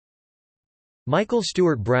Michael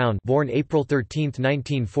Stewart Brown, born April 13,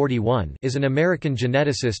 1941, is an American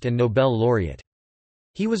geneticist and Nobel laureate.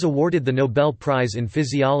 He was awarded the Nobel Prize in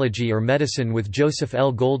Physiology or Medicine with Joseph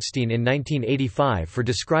L. Goldstein in 1985 for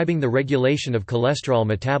describing the regulation of cholesterol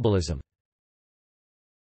metabolism.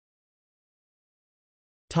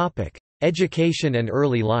 Topic: Education and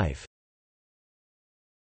early life.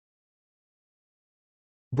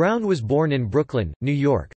 Brown was born in Brooklyn, New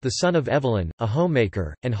York, the son of Evelyn, a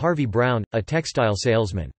homemaker, and Harvey Brown, a textile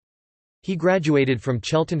salesman. He graduated from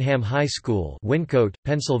Cheltenham High School, Wyncote,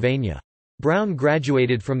 Pennsylvania. Brown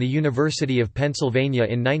graduated from the University of Pennsylvania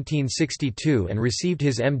in 1962 and received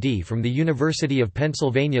his M.D. from the University of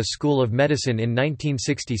Pennsylvania School of Medicine in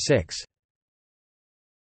 1966.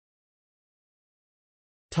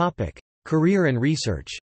 Career and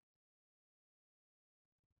research.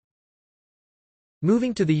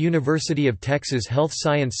 Moving to the University of Texas Health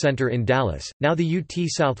Science Center in Dallas, now the UT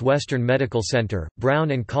Southwestern Medical Center,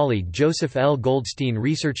 Brown and colleague Joseph L. Goldstein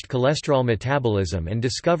researched cholesterol metabolism and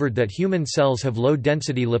discovered that human cells have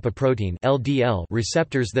low-density lipoprotein (LDL)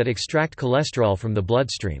 receptors that extract cholesterol from the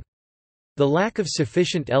bloodstream. The lack of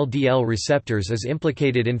sufficient LDL receptors is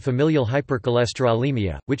implicated in familial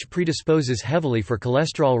hypercholesterolemia, which predisposes heavily for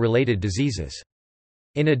cholesterol-related diseases.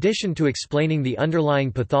 In addition to explaining the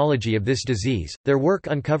underlying pathology of this disease, their work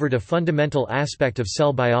uncovered a fundamental aspect of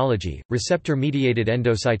cell biology, receptor-mediated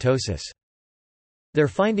endocytosis. Their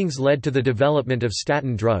findings led to the development of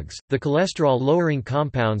statin drugs, the cholesterol-lowering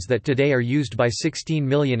compounds that today are used by 16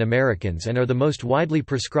 million Americans and are the most widely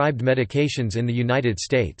prescribed medications in the United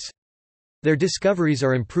States. Their discoveries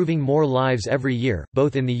are improving more lives every year,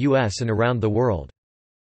 both in the U.S. and around the world.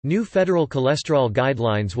 New federal cholesterol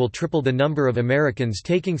guidelines will triple the number of Americans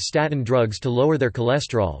taking statin drugs to lower their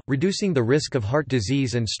cholesterol, reducing the risk of heart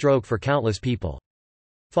disease and stroke for countless people.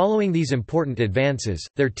 Following these important advances,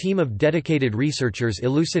 their team of dedicated researchers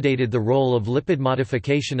elucidated the role of lipid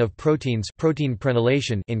modification of proteins protein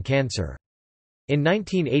prenylation in cancer. In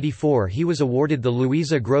 1984 he was awarded the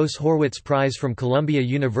Louisa Gross Horwitz Prize from Columbia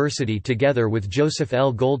University together with Joseph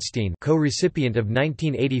L. Goldstein, co-recipient of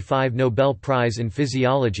 1985 Nobel Prize in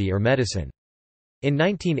Physiology or Medicine. In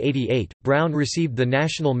 1988, Brown received the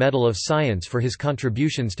National Medal of Science for his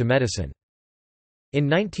contributions to medicine. In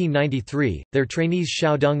 1993, their trainees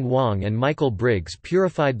Xiaodong Wang and Michael Briggs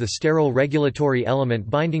purified the sterile regulatory element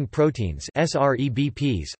binding proteins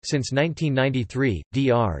 (SREBPs). Since 1993,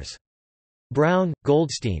 Drs. Brown,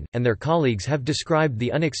 Goldstein, and their colleagues have described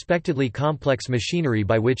the unexpectedly complex machinery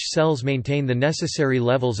by which cells maintain the necessary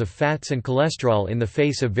levels of fats and cholesterol in the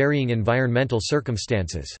face of varying environmental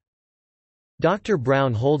circumstances. Dr.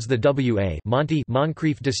 Brown holds the W.A.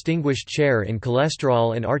 Moncrief Distinguished Chair in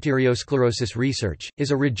Cholesterol and Arteriosclerosis Research,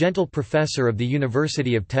 is a Regental Professor of the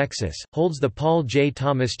University of Texas, holds the Paul J.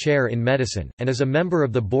 Thomas Chair in Medicine, and is a member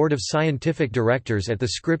of the Board of Scientific Directors at the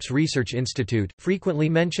Scripps Research Institute, frequently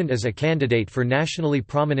mentioned as a candidate for nationally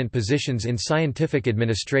prominent positions in scientific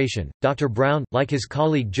administration. Dr. Brown, like his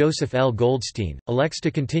colleague Joseph L. Goldstein, elects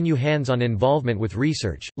to continue hands-on involvement with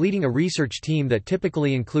research, leading a research team that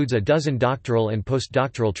typically includes a dozen doctoral and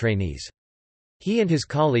postdoctoral trainees. He and his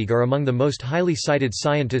colleague are among the most highly cited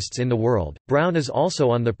scientists in the world. Brown is also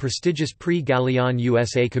on the prestigious Prix Gallienne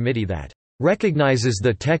USA committee that recognizes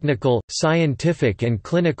the technical, scientific and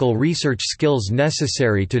clinical research skills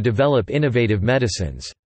necessary to develop innovative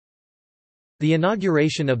medicines. The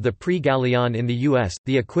inauguration of the Prix Gallienne in the U.S.,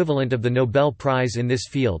 the equivalent of the Nobel Prize in this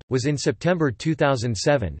field, was in September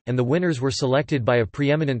 2007, and the winners were selected by a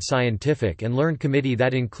preeminent scientific and learned committee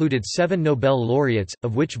that included 7 Nobel laureates,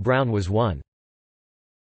 of which Brown was one.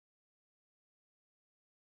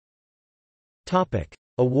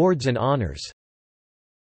 Awards and honors.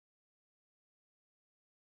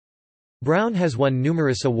 Brown has won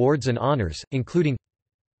numerous awards and honors, including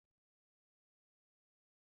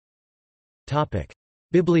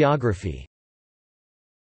Bibliography.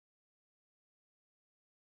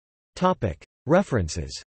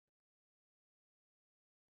 References.